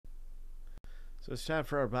So it's time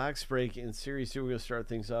for our box break in Series 2. We're going to start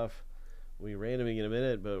things off. We randoming in a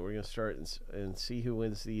minute, but we're going to start and see who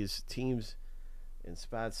wins these teams and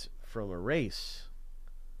spots from a race.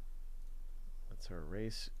 That's our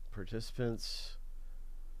race participants.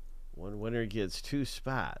 One winner gets 2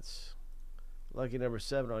 spots. Lucky number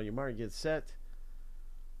 7 on your mark, get set.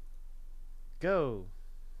 Go.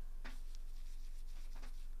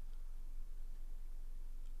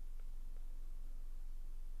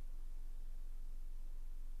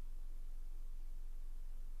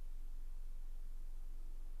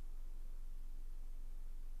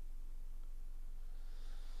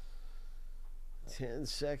 Ten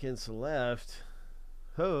seconds left.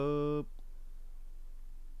 Hope.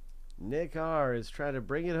 Nick R is trying to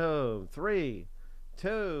bring it home. 3,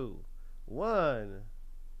 2, 1.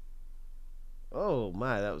 Oh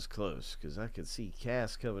my, that was close because I could see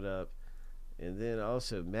Cass coming up. And then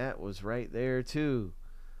also Matt was right there too.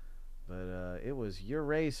 But it was your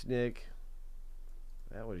race, Nick.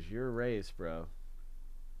 That was your race, bro.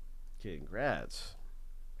 Congrats.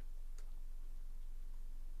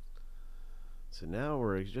 So now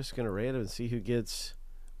we're just going to random and see who gets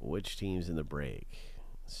which teams in the break.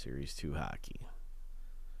 Series 2 hockey.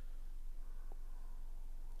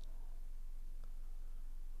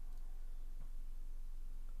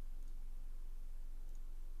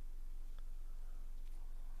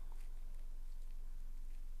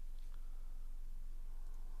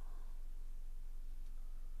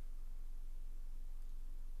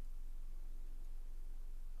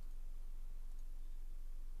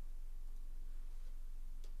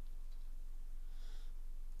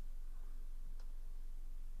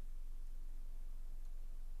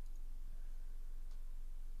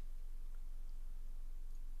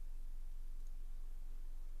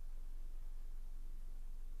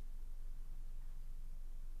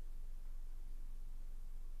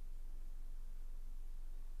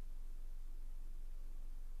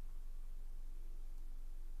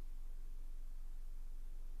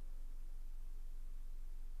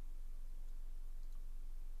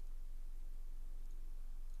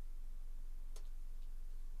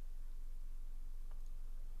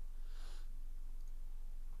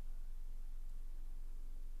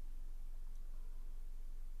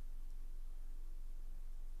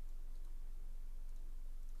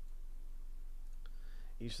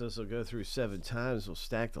 Each of those will go through 7 times. We'll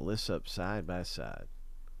stack the lists up side by side.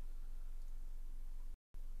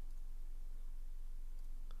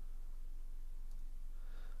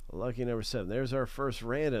 Lucky number 7. There's our first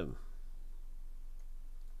random.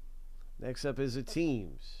 Next up is the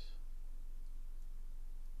teams.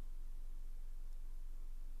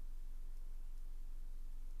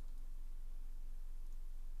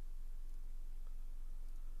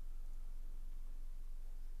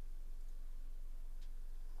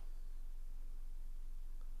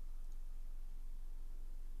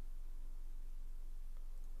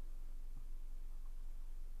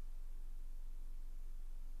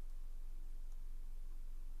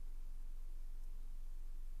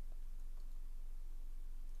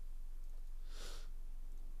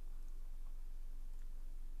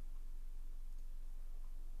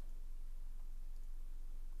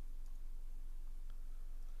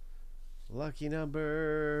 Lucky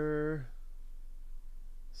number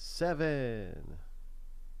 7.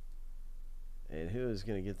 And who is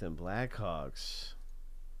going to get them Blackhawks?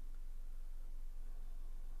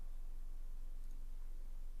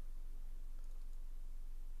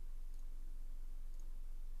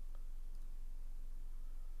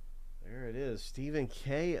 There it is. Stephen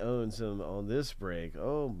K owns them on this break.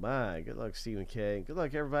 Oh my. Good luck, Stephen K. Good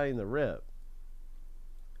luck, everybody in the rip.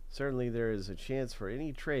 Certainly there is a chance for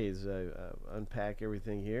any trades. I unpack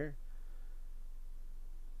everything here.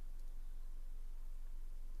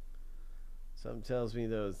 Something tells me,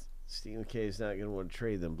 though, Stephen K is not going to want to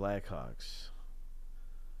trade them Blackhawks.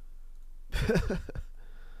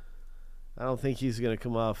 I don't think he's going to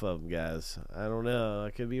come off of them, guys. I don't know.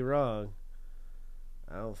 I could be wrong.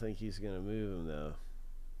 I don't think he's going to move them, though.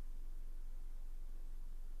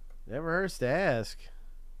 Never hurts to ask.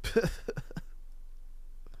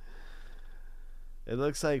 It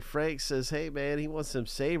looks like Frank says, hey, man, he wants some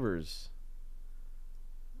Sabres.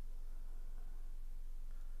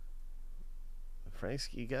 Frank's,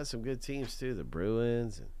 you got some good teams, too. The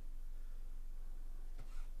Bruins. And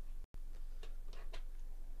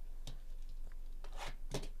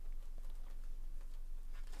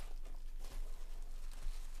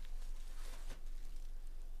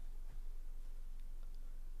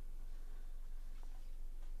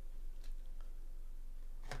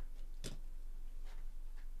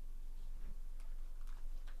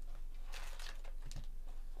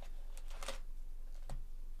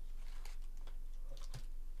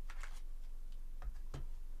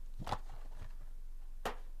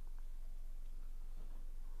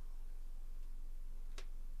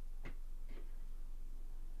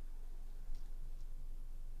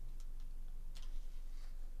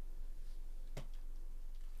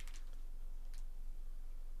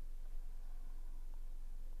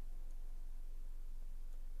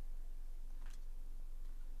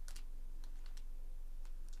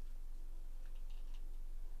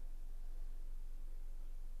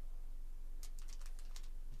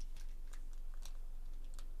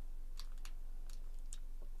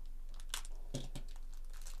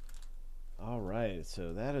All right,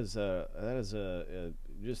 so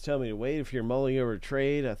just tell me to wait if you're mulling over a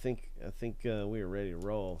trade. I think we are ready to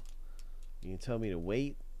roll. You can tell me to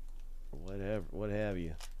wait, or whatever, what have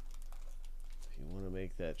you. If you want to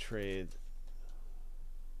make that trade.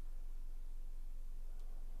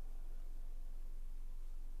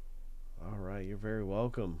 All right, you're very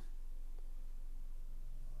welcome.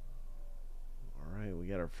 All right, we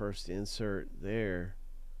got our first insert there.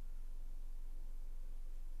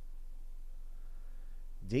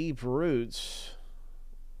 Deep Roots,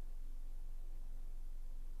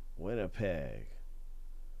 Winnipeg.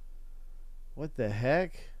 What the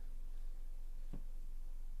heck?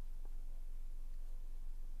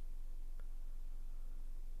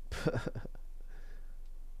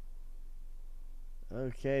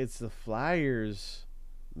 Okay, it's the Flyers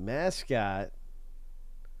mascot,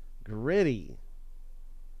 Gritty.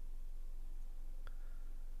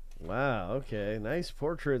 Wow, okay. Nice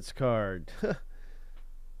portraits card.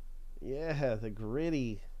 Yeah, the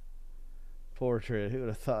Gritty portrait. Who would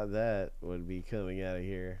have thought that would be coming out of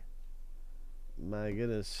here? My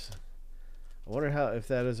goodness. I wonder if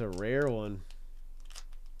that is a rare one.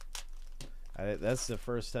 That's the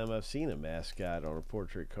first time I've seen a mascot on a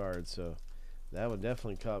portrait card, so that would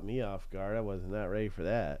definitely caught me off guard. I was not ready for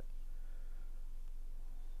that.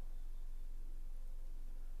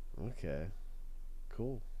 Okay.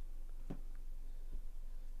 Cool.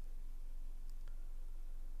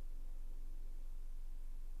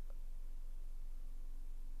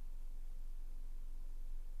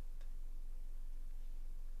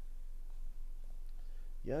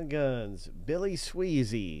 Young Guns, Billy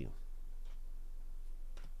Sweezy.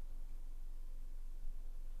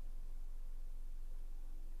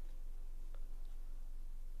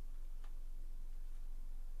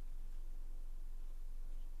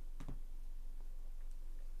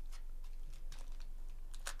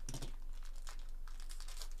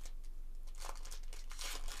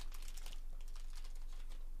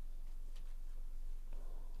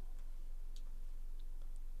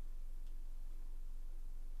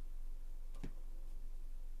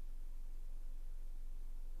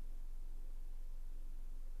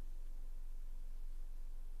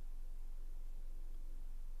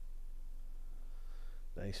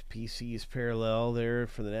 Nice PC's parallel there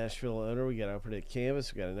for the Nashville owner. We got Upper Deck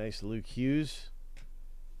Canvas. We got a nice Luke Hughes.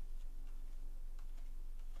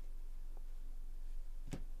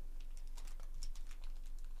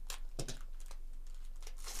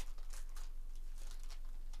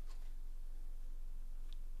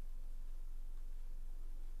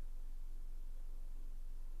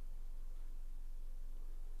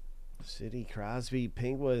 Sidney Crosby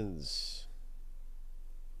Penguins.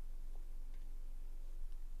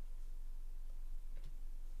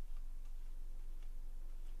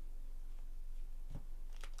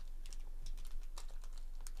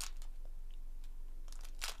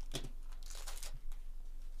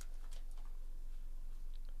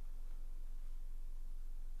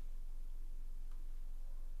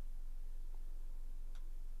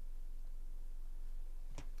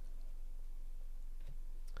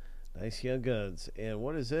 Nice Young Guns. And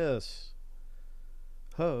what is this?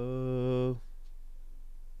 Ho!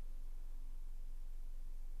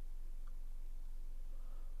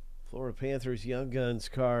 Florida Panthers Young Guns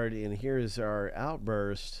card. And here is our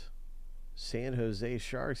Outburst. San Jose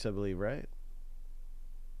Sharks, I believe, right?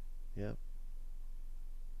 Yep.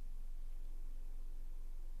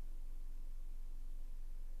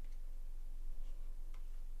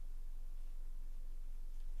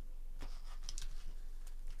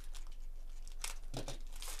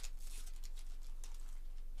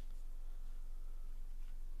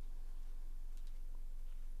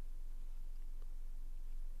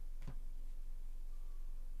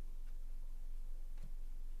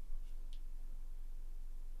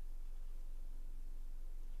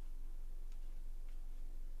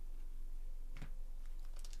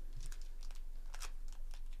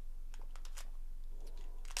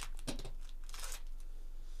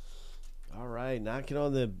 All right, knocking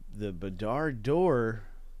on the BEDARD door.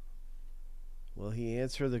 Will he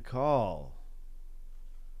answer the call?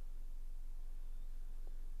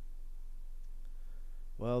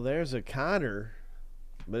 Well, there's a Connor,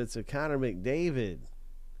 but it's a Connor McDavid.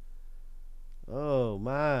 Oh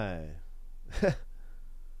my.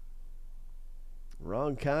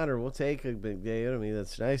 Wrong Connor. We'll take a McDavid. I mean,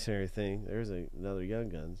 that's nice and everything. There's another Young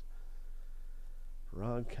Guns.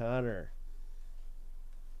 Wrong Connor.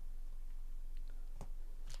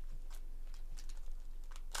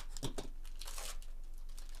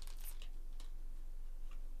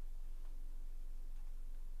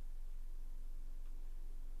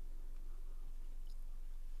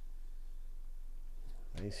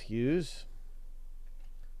 Nice hues.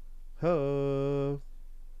 Ho.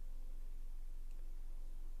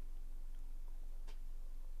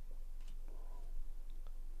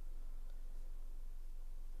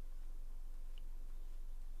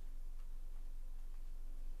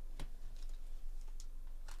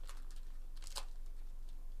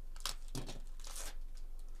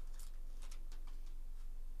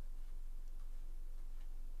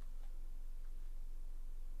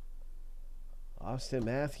 Austin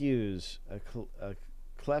Matthews,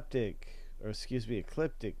 eclectic.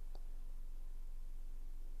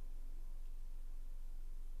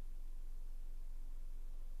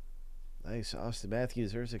 Nice, Austin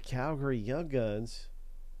Matthews. There's a Calgary Young Guns.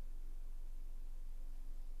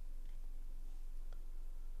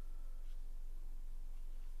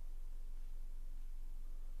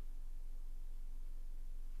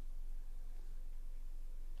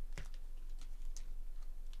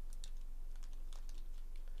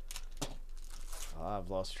 I've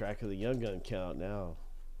lost track of the Young Gun count now.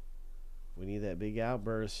 We need that big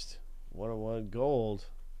outburst. 101 gold.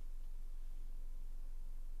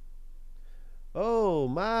 Oh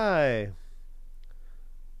my.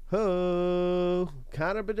 Ho.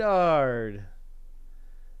 Connor Bedard.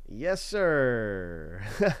 Yes, sir.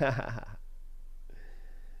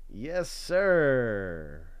 Yes,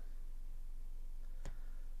 sir.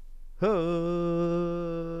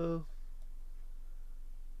 Ho.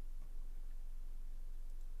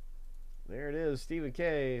 There it is, Stephen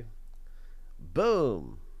K.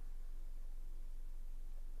 Boom.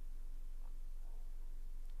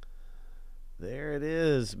 There it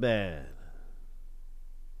is, man.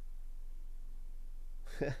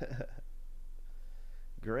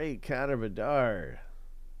 Great, Connor Bedard.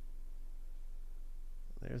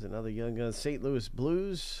 There's another Young Gun. St. Louis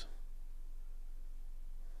Blues.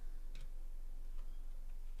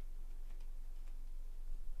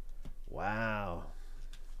 Wow.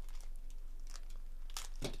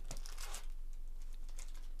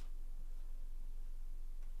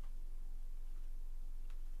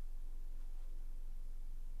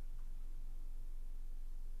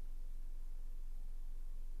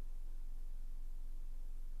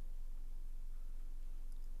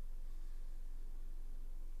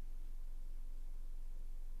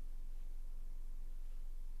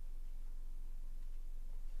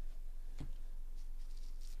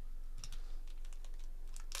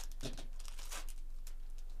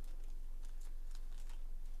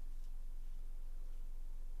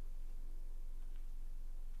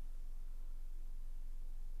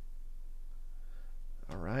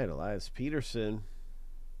 All right, Elias Peterson.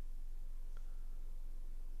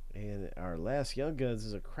 And our last Young Guns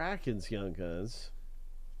is a Kraken's Young Guns.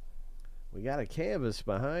 We got a canvas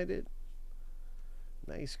behind it.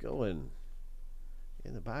 Nice going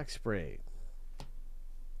in the box break.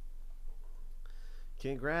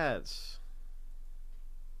 Congrats.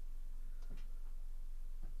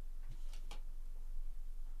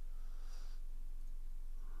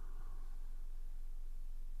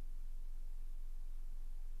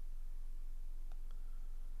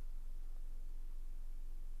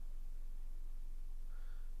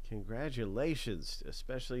 Congratulations,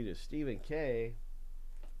 especially to Stephen K.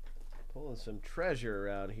 Pulling some treasure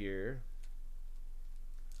around here.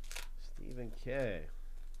 Stephen K.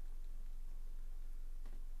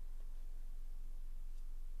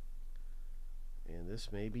 And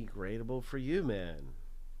this may be gradable for you, man.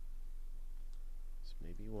 This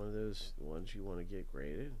may be one of those ones you want to get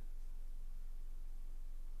graded.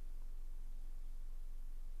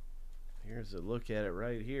 Here's a look at it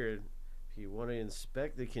right here. If you want to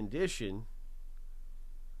inspect the condition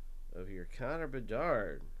of your Connor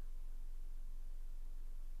Bedard.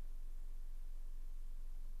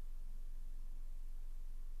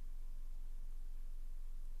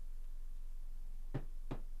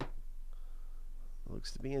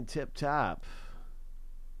 Looks to be in tip top.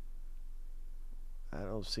 I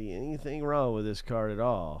don't see anything wrong with this card at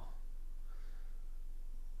all.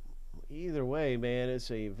 Either way, man, it's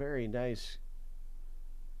a very nice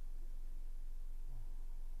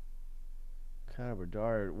Connor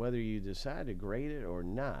Bedard, whether you decide to grade it or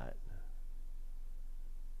not.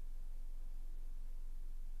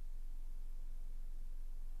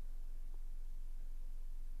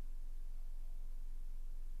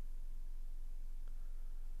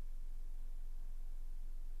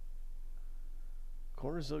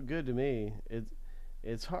 Corners look good to me.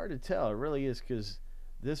 It's hard to tell. It really is, because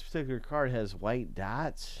this particular card has white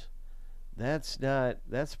dots. That's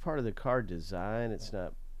part of the card design. It's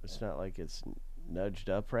not like it's nudged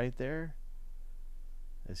up right there.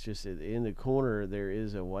 It's just in the corner there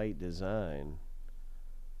is a white design.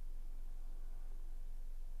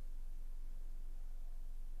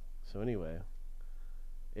 So anyway,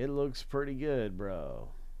 it looks pretty good, bro.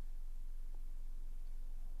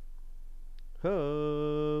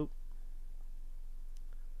 Ho!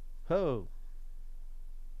 Ho!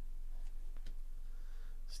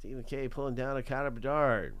 Stephen K. pulling down a card of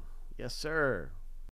BEDARD. Yes, sir.